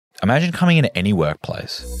Imagine coming into any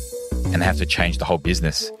workplace and they have to change the whole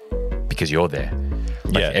business because you're there.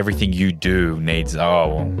 Like everything you do needs,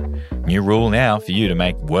 new rule now for you to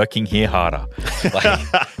make working here harder.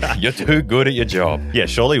 Like, you're too good at your job. Yeah,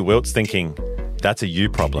 surely Wilt's thinking, that's a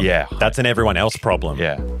you problem. Yeah. That's an everyone else problem.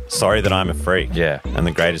 Yeah. Sorry that I'm a freak. Yeah. And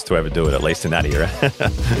the greatest to ever do it, at least in that era.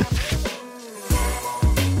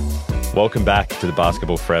 Welcome back to the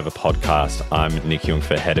Basketball Forever podcast. I'm Nick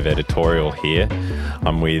Jungfer, head of editorial here.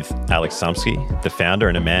 I'm with Alex Sumsky, the founder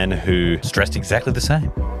and a man who... It's dressed exactly the same.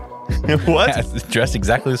 What? It's dressed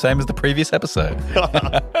exactly the same as the previous episode.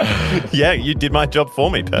 Yeah, you did my job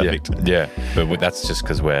for me. Perfect. Yeah. But that's just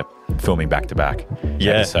because we're filming back-to-back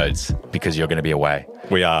episodes because you're going to be away.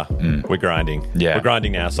 We are. We're grinding. Yeah. We're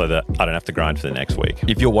grinding now so that I don't have to grind for the next week.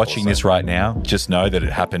 If you're watching this right now, just know that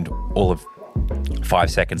it happened all of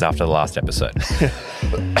 5 seconds after the last episode.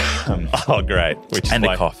 Oh, great. And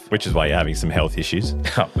a cough. Which is why you're having some health issues.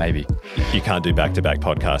 Oh, maybe. You can't do back-to-back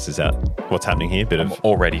podcasts. Is that what's happening here? Bit of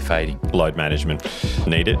Already fading. load management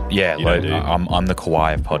needed? Yeah, You don't do- I'm the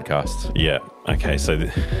Kawhi of podcasts. Yeah. Okay.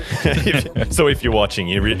 So, if you're watching,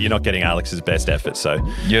 you're not getting Alex's best effort. So,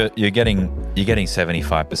 You're getting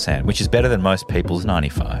 75%, which is better than most people's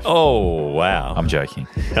 95. oh wow. I'm joking.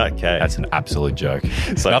 Okay. That's an absolute joke.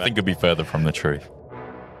 So- Nothing could be further from the truth.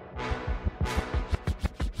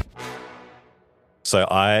 So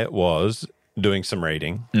I was doing some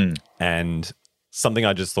reading, and something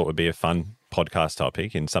I just thought would be a fun podcast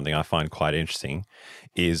topic and something I find quite interesting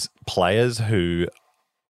is players who,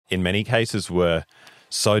 in many cases, were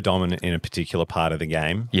so dominant in a particular part of the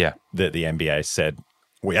game Yeah. that the NBA said,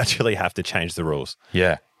 we actually have to change the rules.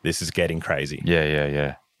 Yeah. This is getting crazy.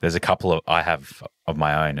 Yeah. There's a couple I have of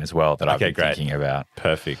my own as well that I've been great. thinking about.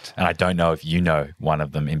 Perfect. And I don't know if you know one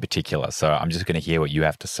of them in particular. So I'm just going to hear what you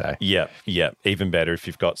have to say. Yeah. Even better if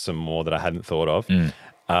you've got some more that I hadn't thought of.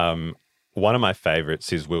 One of my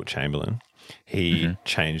favorites is Wilt Chamberlain. He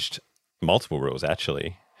changed multiple rules,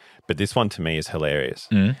 actually. But this one to me is hilarious.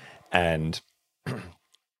 And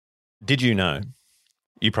did you know?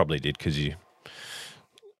 You probably did because you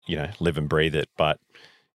live and breathe it. But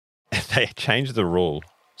they changed the rule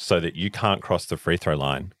so that you can't cross the free throw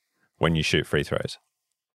line when you shoot free throws.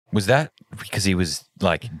 Was that because he was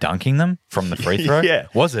like dunking them from the free throw? Yeah.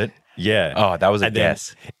 Was it? Yeah. Oh, that was a And then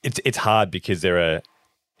guess. It's hard because it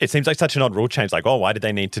seems like such an odd rule change. Like, why did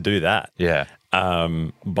they need to do that? Yeah.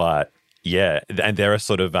 But yeah, and there are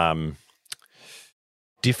sort of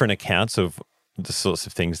different accounts of the sorts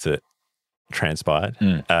of things that transpired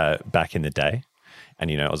back in the day. And,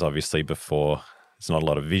 it was obviously before. There's not a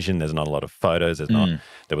lot of vision. There's not a lot of photos.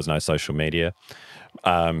 There was no social media.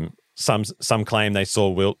 Some claim they saw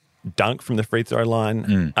Wilt dunk from the free throw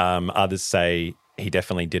line. Others say he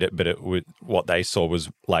definitely did it, but what they saw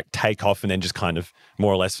was like take off and then just kind of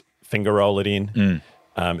more or less finger roll it in,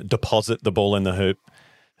 deposit the ball in the hoop.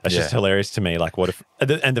 That's just hilarious to me. Like, what if?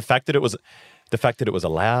 And the fact that it was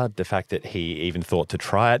allowed, the fact that he even thought to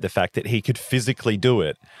try it, the fact that he could physically do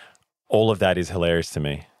it, all of that is hilarious to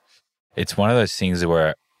me. It's one of those things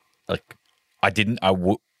where, like, I didn't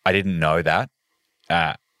know that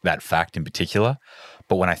fact in particular,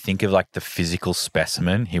 but when I think of like the physical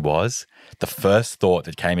specimen he was, the first thought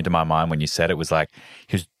that came into my mind when you said it was like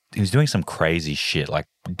he was doing some crazy shit, like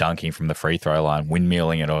dunking from the free throw line,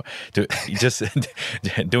 windmilling it, or just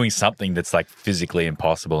doing something that's like physically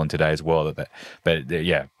impossible in today's world. But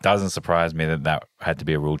yeah, doesn't surprise me that had to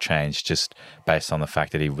be a rule change just based on the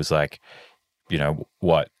fact that he was like,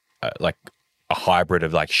 like a hybrid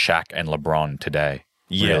of like Shaq and LeBron today,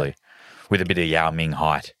 really, with a bit of Yao Ming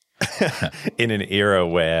height. In an era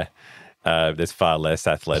where there's far less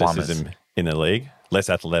athleticism in the league,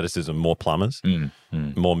 less athleticism, more plumbers,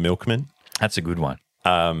 more milkmen. That's a good one.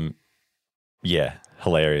 Yeah,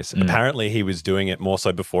 hilarious. Apparently he was doing it more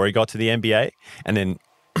so before he got to the NBA, and then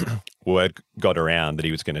word got around that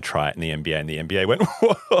he was going to try it in the NBA, and the NBA went,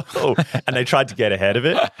 whoa, and they tried to get ahead of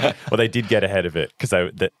it. Well, they did get ahead of it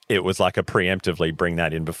because it was like a preemptively bring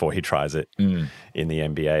that in before he tries it in the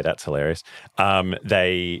NBA. That's hilarious.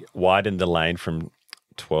 They widened the lane from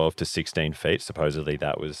 12 to 16 feet. Supposedly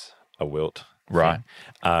that was a Wilt. Right.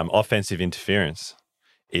 Offensive interference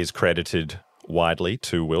is credited widely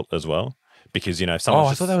to Wilt as well because, if someone...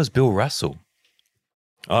 I thought that was Bill Russell.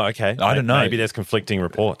 Oh, okay. I don't know. Maybe there's conflicting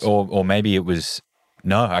reports. Or maybe it was...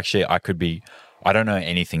 No, actually, I could be... I don't know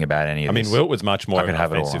anything about any of this. Wilt was much more of an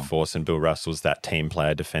have it all offensive wrong. force, and Bill Russell's that team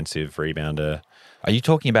player, defensive rebounder. Are you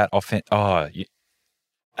talking about offense? Oh,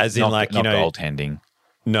 As in, not goaltending.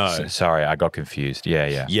 No. Sorry, I got confused.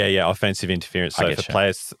 Yeah. Yeah, offensive interference. So if a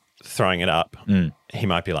player's throwing it up, he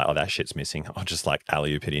might be like, oh, that shit's missing. I'll just like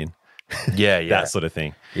alley-oop it in. Yeah, yeah. that sort of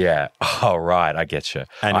thing. Yeah. Oh, right. I get you.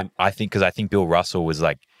 And I think because I think Bill Russell was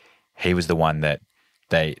like, he was the one that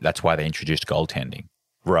that's why they introduced goaltending.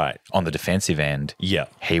 Right. On the defensive end, Yeah.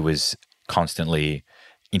 he was constantly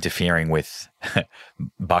interfering with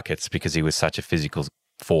buckets because he was such a physical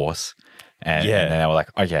force. And they were like,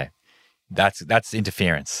 okay, that's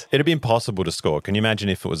interference. It'd be impossible to score. Can you imagine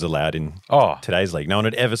if it was allowed in today's league? No one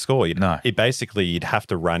would ever score. You'd have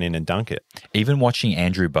to run in and dunk it. Even watching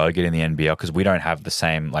Andrew Bogut in the NBL, because we don't have the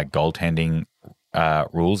same like goaltending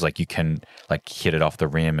rules. Like you can like hit it off the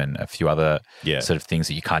rim and a few other sort of things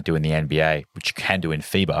that you can't do in the NBA, which you can do in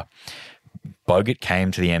FIBA. Bogut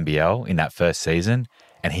came to the NBL in that first season,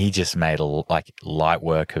 and he just made like light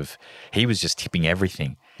work of. He was just tipping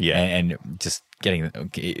everything. Yeah, and just getting.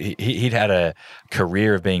 He'd had a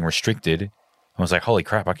career of being restricted. I was like, holy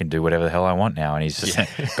crap, I can do whatever the hell I want now. And he's just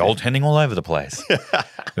goaltending all over the place.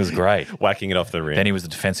 It was great. Whacking it off the rim. Then he was the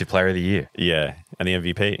Defensive Player of the Year. Yeah, and the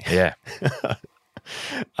MVP. Yeah.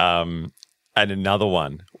 And another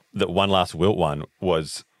one, one last Wilt one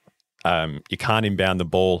was you can't inbound the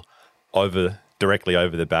ball directly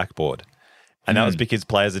over the backboard. And that was because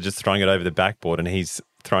players are just throwing it over the backboard and he's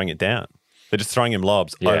throwing it down. They're just throwing him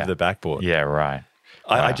lobs over the backboard. Yeah, right.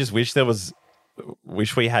 I just wish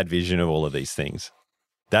wish we had vision of all of these things.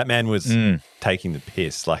 That man was taking the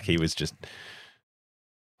piss. Like he was just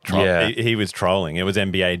he was trolling. It was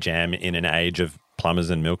NBA Jam in an age of plumbers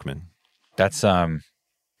and milkmen. That's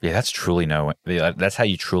that's truly that's how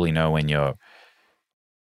you truly know when you're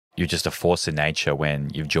just a force of nature when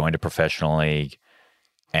you've joined a professional league.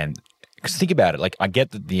 And because think about it, like I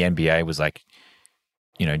get that the NBA was like,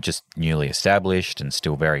 just newly established and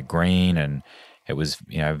still very green, and it was,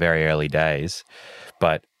 very early days.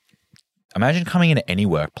 But imagine coming into any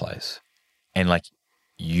workplace and like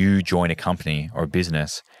you join a company or a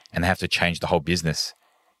business and they have to change the whole business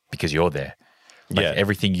because you're there. Like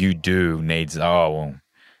everything you do needs,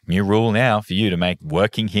 new rule now for you to make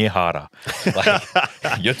working here harder. Like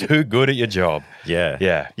you're too good at your job. Yeah.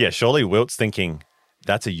 Yeah. Yeah. Surely Wilt's thinking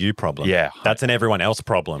that's a you problem. Yeah. That's an everyone else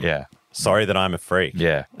problem. Yeah. Sorry that I'm a freak.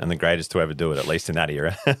 Yeah. And the greatest to ever do it, at least in that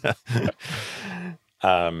era.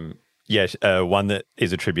 One that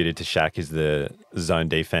is attributed to Shaq is the zone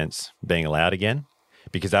defense being allowed again,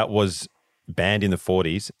 because that was banned in the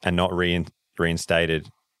 40s and not reinstated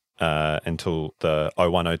until the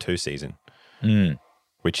 01-02 season,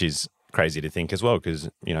 which is crazy to think as well because,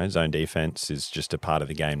 zone defense is just a part of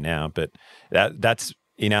the game now. But that's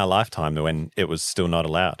in our lifetime when it was still not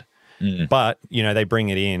allowed. But, they bring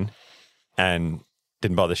it in and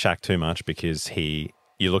didn't bother Shaq too much because you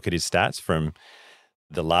look at his stats from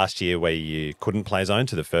the last year where you couldn't play zone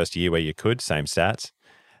to the first year where you could, same stats,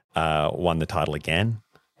 won the title again,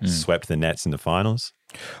 swept the Nets in the finals.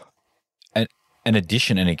 An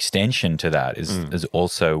extension to that is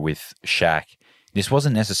also with Shaq. This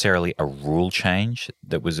wasn't necessarily a rule change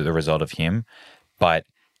that was the result of him, but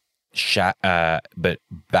but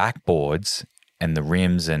backboards and the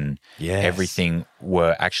rims and everything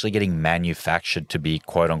were actually getting manufactured to be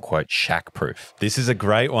quote unquote Shaq proof. This is a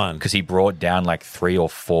great one. Because he brought down like 3 or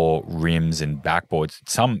 4 rims and backboards,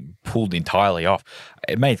 some pulled entirely off.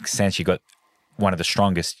 It makes sense. You got one of the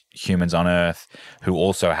strongest humans on earth who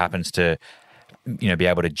also happens to, be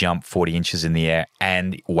able to jump 40 inches in the air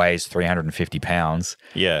and weighs 350 pounds.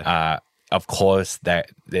 Yeah. Of course, they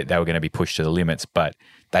were going to be pushed to the limits, but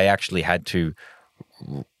they actually had to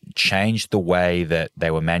change the way that they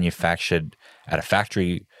were manufactured at a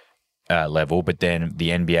factory level, but then the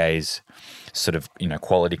NBA's sort of,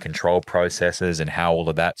 quality control processes and how all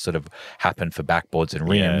of that sort of happened for backboards and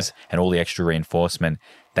rims and all the extra reinforcement,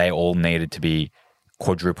 they all needed to be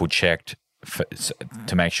quadruple checked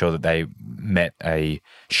to make sure that they met a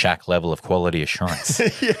Shaq level of quality assurance.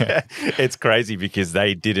 It's crazy because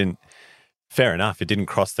they didn't, fair enough, it didn't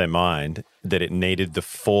cross their mind that it needed the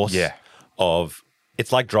force of,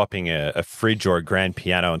 it's like dropping a fridge or a grand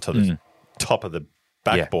piano onto the top of the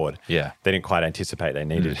backboard. Yeah. They didn't quite anticipate they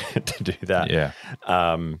needed to do that. Yeah.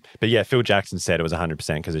 But Phil Jackson said it was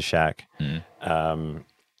 100% because of Shaq.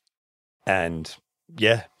 And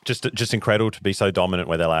just incredible to be so dominant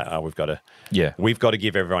where they're like, oh, we've got to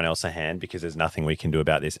give everyone else a hand because there's nothing we can do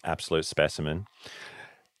about this absolute specimen.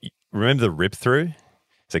 Remember the rip through?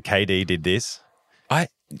 So KD did this. I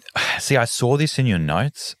saw this in your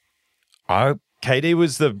notes. KD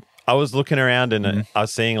was I was looking around and I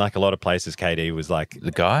was seeing like a lot of places KD was like the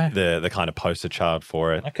guy, the kind of poster child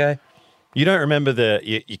for it. Okay. You don't remember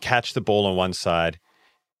you catch the ball on one side,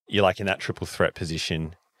 you're like in that triple threat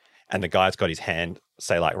position, and the guy's got his hand,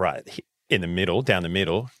 say like right in the middle, down the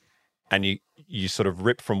middle, and you sort of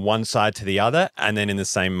rip from one side to the other, and then in the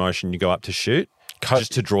same motion you go up to shoot,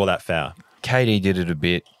 just to draw that foul. KD did it a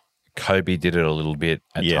bit. Kobe did it a little bit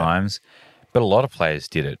at Yeah. times, but a lot of players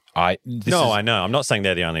did it. I know. I'm not saying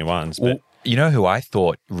they're the only ones, but Well, you know who I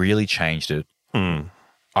thought really changed it?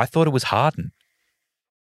 I thought it was Harden.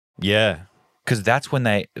 yeah, Because that's when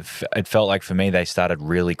it felt like for me, they started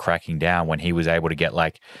really cracking down when he was able to get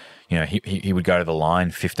like, you know, he would go to the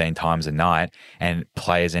line 15 times a night and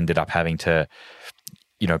players ended up having to,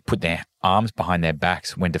 you know, put their arms behind their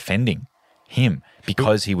backs when defending him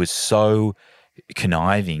because he was so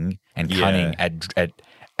conniving and cunning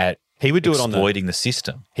at he would do exploiting the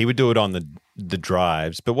system. He would do it on the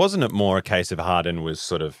drives, but wasn't it more a case of Harden was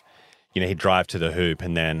sort of, you know, he'd drive to the hoop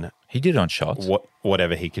and then He did it on shots.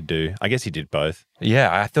 whatever he could do. I guess he did both. Yeah,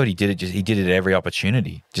 I thought he did it. He did it at every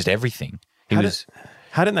opportunity, just everything.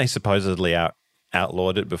 Hadn't they supposedly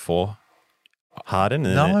outlawed it before Harden?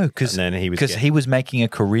 No, because he was making a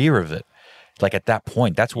career of it. Like at that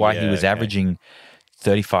point, that's why he was averaging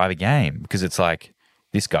 35 a game, because it's like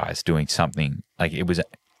this guy's doing something like it was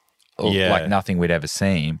like nothing we'd ever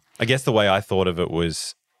seen. I guess the way I thought of it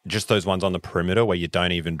was just those ones on the perimeter where you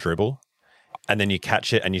don't even dribble. And then you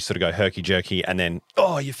catch it and you sort of go herky jerky, and then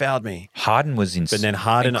you fouled me. Harden was in, but then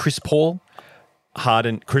Harden, Chris Paul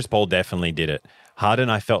definitely did it. Harden,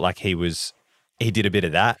 I felt like he did a bit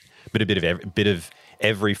of that, but a bit of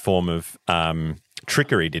every form of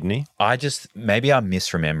trickery, didn't he? Maybe I'm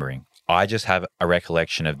misremembering. I just have a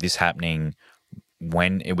recollection of this happening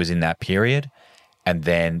when it was in that period, and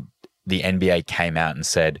then the NBA came out and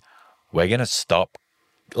said, "We're going to stop."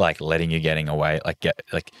 Like letting you getting away, like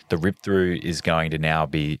the rip through is going to now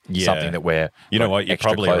be something that we're you're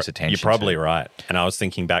probably to. Right. And I was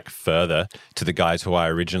thinking back further to the guys who I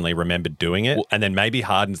originally remembered doing it, and then maybe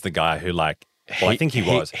Harden's the guy who I think he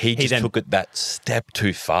was. He just took it that step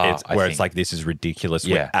too far. It's like, this is ridiculous.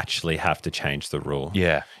 We actually have to change the rule.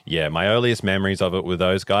 Yeah. Yeah. My earliest memories of it were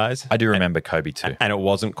those guys. I do remember Kobe too, and it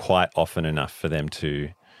wasn't quite often enough for them to.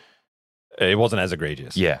 It wasn't as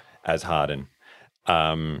egregious. As Harden.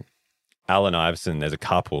 Allen Iverson, there's a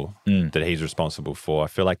couple that he's responsible for. I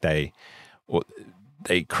feel like they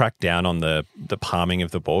cracked down on the palming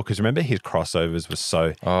of the ball, because remember his crossovers were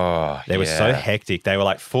so were so hectic. They were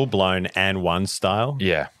like full blown and one style.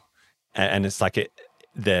 Yeah, and it's like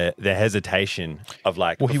the hesitation of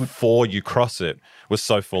before you cross it was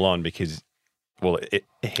so full on, because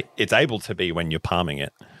it's able to be when you're palming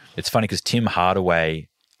it. It's funny because Tim Hardaway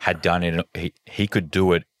had done it. He could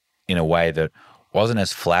do it in a way that wasn't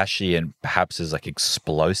as flashy and perhaps as like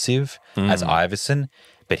explosive as Iverson,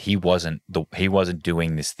 but he wasn't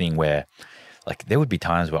doing this thing where like there would be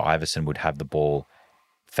times where Iverson would have the ball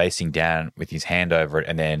facing down with his hand over it,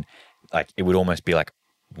 and then like it would almost be like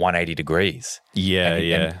 180 degrees.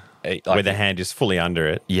 Where the hand is fully under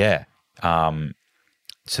it. Yeah.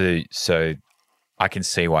 So I can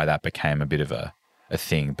see why that became a bit of a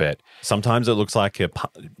thing, but sometimes it looks like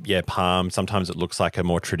palm. Sometimes it looks like a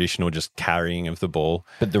more traditional just carrying of the ball.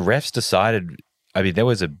 But the refs decided. I mean, there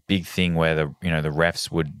was a big thing where the refs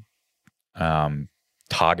would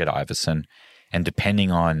target Iverson, and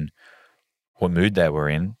depending on what mood they were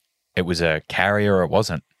in, it was a carry or it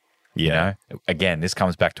wasn't. Yeah. You know? Again, this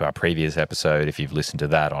comes back to our previous episode, if you've listened to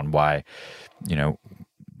that, on why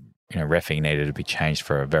reffing needed to be changed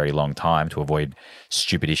for a very long time to avoid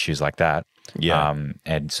stupid issues like that. Yeah.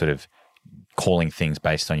 And sort of calling things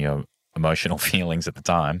based on your emotional feelings at the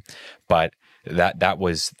time. But that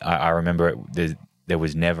was, I remember there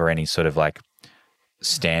was never any sort of like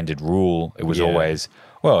standard rule. It was always,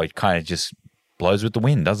 well, it kind of just blows with the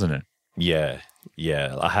wind, doesn't it? Yeah.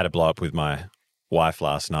 Yeah. I had a blow up with my wife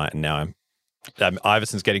last night, and now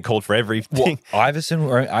Iverson's getting called for everything. Well, Iverson,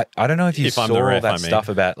 I don't know if you saw that stuff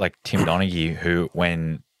about like Tim Donaghy, who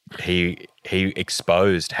when he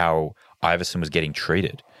exposed how Iverson was getting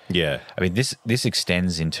treated. Yeah. I mean, this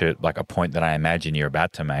extends into like a point that I imagine you're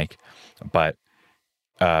about to make, but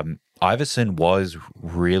Iverson was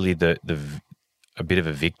really a bit of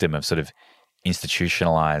a victim of sort of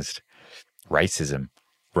institutionalized racism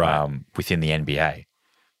within the NBA.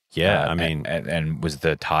 Yeah, I mean... And was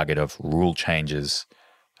the target of rule changes,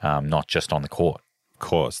 not just on the court. Of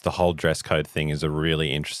course. The whole dress code thing is a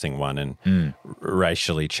really interesting one, and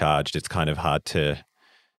racially charged. It's kind of hard to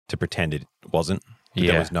pretend it wasn't.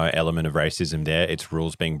 There was no element of racism there. It's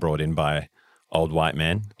rules being brought in by old white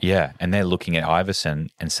men. Yeah, and they're looking at Iverson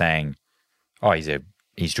and saying, oh,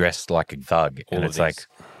 he's dressed like a thug. And it's like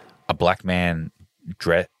a black man,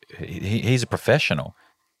 he's a professional.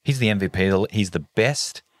 He's the MVP. He's the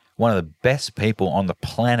best, one of the best people on the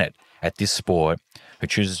planet at this sport who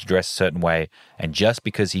chooses to dress a certain way, and just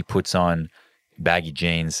because he puts on baggy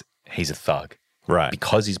jeans, he's a thug. Right.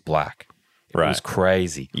 Because he's black. Right. It was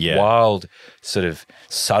crazy. Yeah. Wild, sort of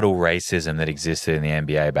subtle racism that existed in the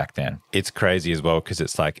NBA back then. It's crazy as well because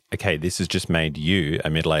it's like, okay, this has just made you, a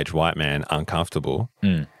middle-aged white man, uncomfortable.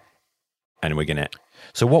 And we're going to...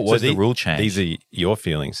 So what was the rule change? These are your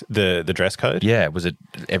feelings. The dress code? Yeah. Was it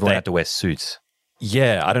everyone had to wear suits?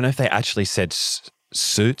 Yeah. I don't know if they actually said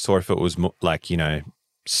suits or if it was more like,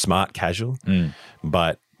 smart casual.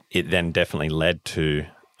 But it then definitely led to,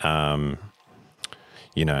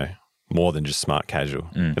 more than just smart casual.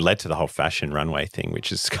 It led to the whole fashion runway thing, which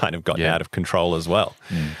has kind of gotten out of control as well.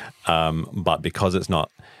 But because it's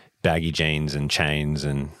not baggy jeans and chains,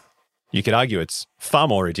 and you could argue it's far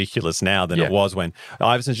more ridiculous now than it was when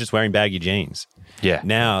Iverson's just wearing baggy jeans. Yeah.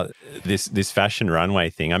 Now, this fashion runway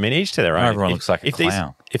thing, I mean, each to their own. Everyone looks like a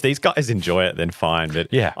clown. If these guys enjoy it, then fine. But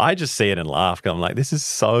I just see it and laugh. I'm like, this is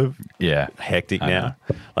so hectic now.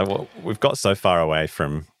 Like, we've got so far away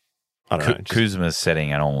from... I don't know. Kuzma's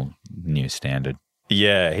setting an all new standard.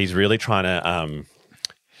 Yeah, he's really trying to,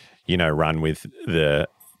 run with the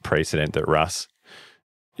precedent that Russ,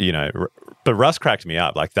 but Russ cracked me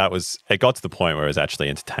up. Like it got to the point where it was actually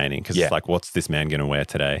entertaining because it's like, what's this man going to wear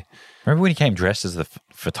today? Remember when he came dressed as the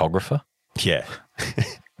photographer? Yeah.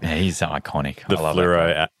 Yeah, he's iconic. The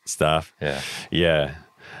fluoro stuff. Yeah. Yeah.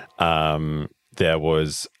 There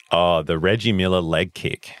was, the Reggie Miller leg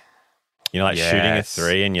kick. Shooting a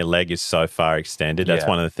three and your leg is so far extended. That's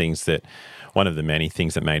one of the many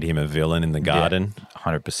things that made him a villain in the Garden.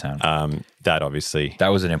 100%. That obviously... That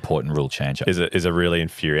was an important rule change. Is a really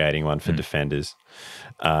infuriating one for defenders.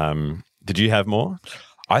 Did you have more?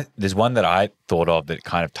 There's one that I thought of that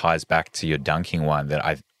kind of ties back to your dunking one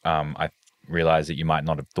that I realized that you might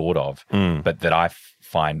not have thought of, but that I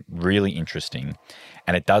find really interesting.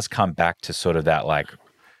 And it does come back to sort of that like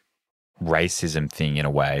racism thing in a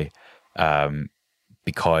way.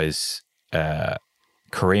 Because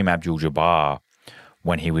Kareem Abdul-Jabbar,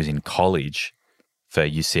 when he was in college for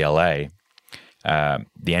UCLA, the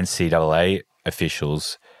NCAA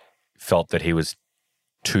officials felt that he was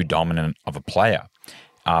too dominant of a player.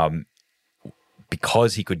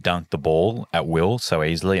 Because he could dunk the ball at will so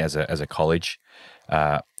easily as a college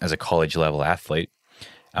level athlete,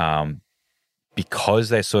 because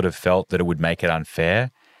they sort of felt that it would make it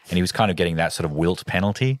unfair. And he was kind of getting that sort of wilt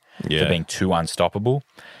penalty for being too unstoppable.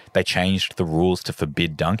 They changed the rules to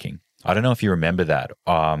forbid dunking. I don't know if you remember that.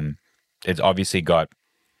 It obviously got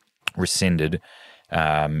rescinded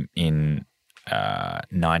in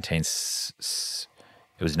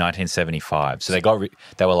 1975. So they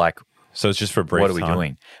were like, so it's just for a brief time. What are we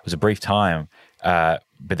doing? It was a brief time, but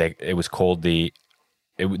it was called the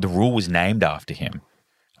rule was named after him.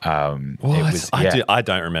 I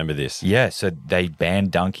don't remember this. Yeah, so they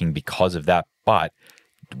banned dunking because of that. But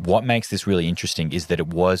what makes this really interesting is that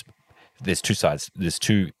there's two sides. There's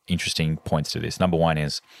two interesting points to this. Number one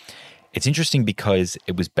is it's interesting because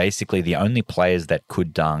it was basically the only players that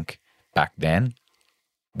could dunk back then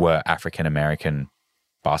were African-American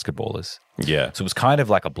basketballers. Yeah. So it was kind of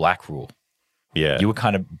like a black rule. Yeah. You were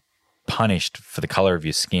kind of punished for the color of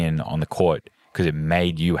your skin on the court because it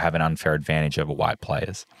made you have an unfair advantage over white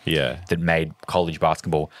players. Yeah. That made college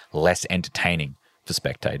basketball less entertaining for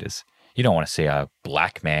spectators. You don't want to see a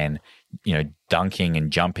black man, dunking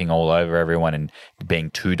and jumping all over everyone and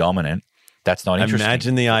being too dominant. That's not interesting.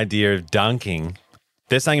 Imagine the idea of dunking.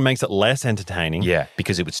 They're saying it makes it less entertaining. Yeah,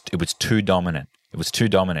 because it was too dominant. It was too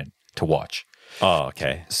dominant to watch. Oh,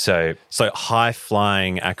 okay. So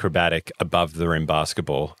high-flying acrobatic above the rim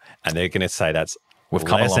basketball, and they're going to say that's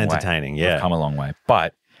less entertaining. Yeah. We've come a long way.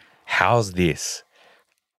 But how's this?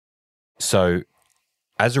 So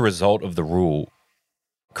as a result of the rule,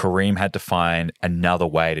 Kareem had to find another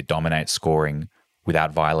way to dominate scoring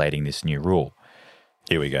without violating this new rule.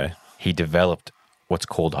 Here we go. He developed what's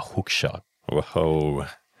called a hook shot. Whoa.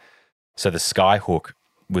 So the sky hook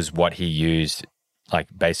was what he used, like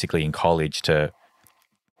basically in college to,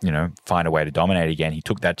 find a way to dominate again. He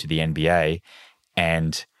took that to the NBA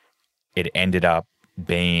and it ended up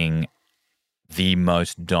being the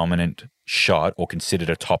most dominant shot or considered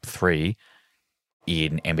a top 3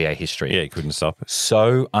 in NBA history. Yeah, he couldn't stop it.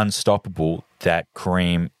 So unstoppable that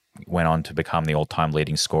Kareem went on to become the all-time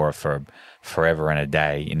leading scorer for forever and a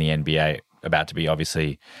day in the NBA, about to be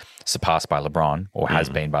obviously surpassed by LeBron, or has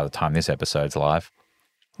been by the time this episode's live.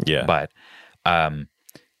 Yeah. But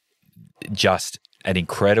just an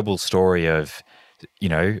incredible story of,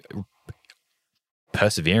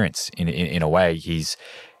 perseverance in a way. He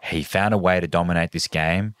found a way to dominate this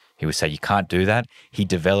game. He would say, you can't do that. He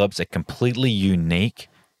develops a completely unique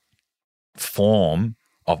form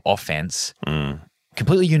of offense,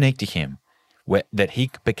 completely unique to him, that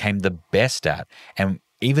he became the best at. And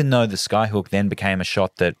even though the skyhook then became a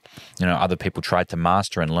shot that, other people tried to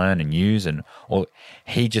master and learn and use, or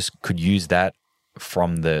he just could use that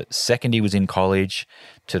from the second he was in college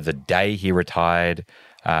to the day he retired.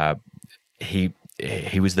 He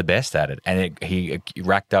was the best at it, and he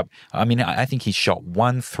racked up. I mean, I think he shot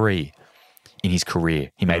 1 3 in his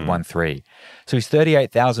career. He made 1 3. So his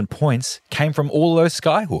 38,000 points came from all those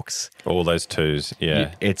skyhooks. All those twos,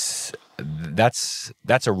 yeah.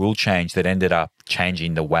 That's a rule change that ended up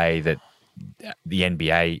changing the way that the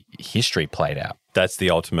NBA history played out. That's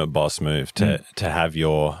the ultimate boss move, to have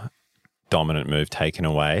your dominant move taken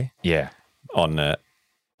away. Yeah. On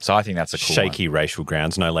so I think that's a cool shaky racial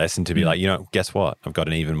grounds, no less, and to be like, guess what? I've got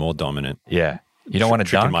an even more dominant. Yeah. You don't want to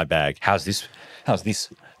trick dunk? in my bag. How's this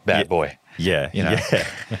bad boy? Yeah.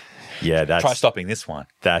 Yeah. Try stopping this one.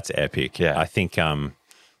 That's epic. Yeah. I think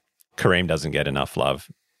Kareem doesn't get enough love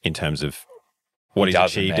in terms of what he's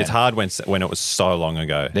achieved. Man. It's hard when it was so long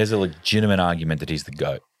ago. There's a legitimate argument that he's the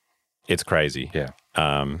GOAT. It's crazy. Yeah.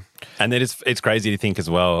 And then it's crazy to think as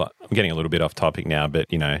well, I'm getting a little bit off topic now, but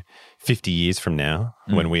 50 years from now,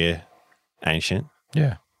 when we're ancient,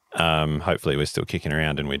 yeah. Hopefully we're still kicking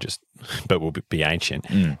around and but we'll be ancient.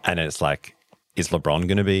 And it's like, is LeBron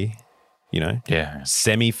going to be,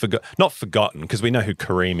 not forgotten, because we know who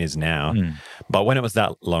Kareem is now, but when it was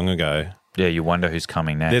that long ago. Yeah, you wonder who's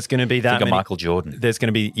coming next. There's going to be that Think of Michael Jordan. There's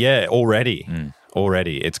going to be, already.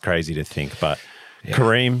 It's crazy to think, but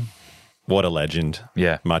Kareem, what a legend.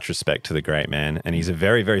 Yeah. Much respect to the great man. And he's a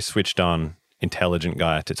very, very switched on, intelligent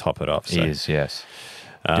guy to top it off. So. He is, yes.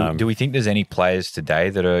 Do we think there's any players today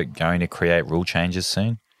that are going to create rule changes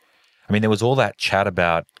soon? I mean, there was all that chat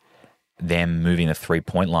about them moving the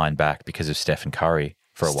 3-point line back because of Stephen Curry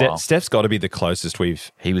for a while. Steph's got to be the closest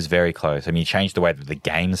He was very close. I mean, he changed the way that the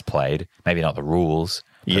game's played, maybe not the rules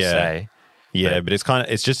per se. Yeah, but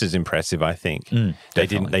it's just as impressive, I think. They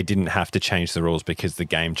didn't have to change the rules because the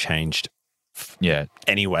game changed. Yeah.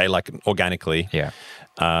 Anyway, like organically. Yeah.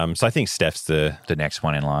 So I think Steph's the next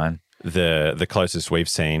one in line. The closest we've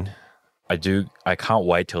seen. I can't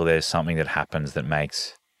wait till there's something that happens that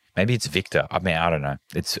makes, maybe it's Victor. I mean, I don't know.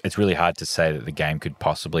 It's really hard to say that the game could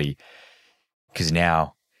possibly, because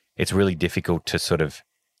now it's really difficult to sort of,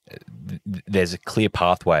 there's clear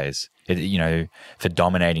pathways, for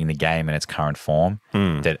dominating the game in its current form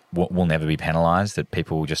that will never be penalized, that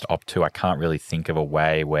people will just opt to. I can't really think of a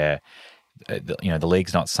way where, the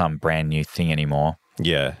league's not some brand new thing anymore.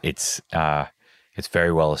 Yeah. It's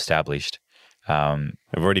very well established. I've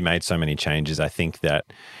already made so many changes. I think that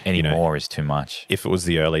any more is too much. If it was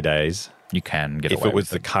the early days, you can get away with it. If it was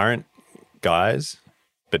the current guys,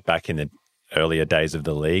 but back in the earlier days of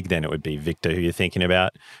the league, then it would be Victor who you're thinking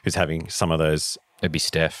about, who's having some of those. It'd be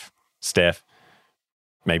Steph,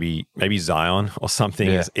 maybe Zion or something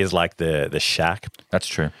is like the Shaq. That's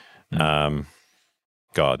true.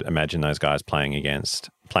 God, imagine those guys playing in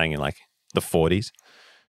like the 40s.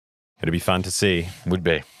 It'd be fun to see. Would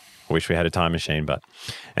be. I wish we had a time machine, but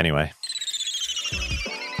anyway.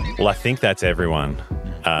 Well, I think that's everyone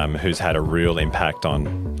who's had a real impact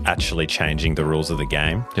on actually changing the rules of the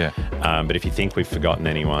game. Yeah. But if you think we've forgotten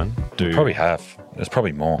anyone, we probably have. There's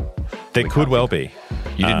probably more. There could well be.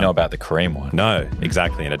 You didn't know about the Kareem one. No,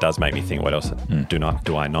 exactly. And it does make me think, what else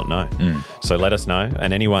do I not know? So let us know.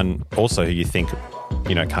 And anyone also who you think,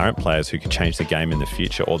 current players who could change the game in the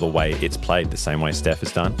future or the way it's played the same way Steph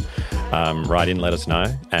has done, write in, let us know,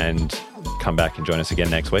 and come back and join us again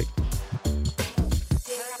next week.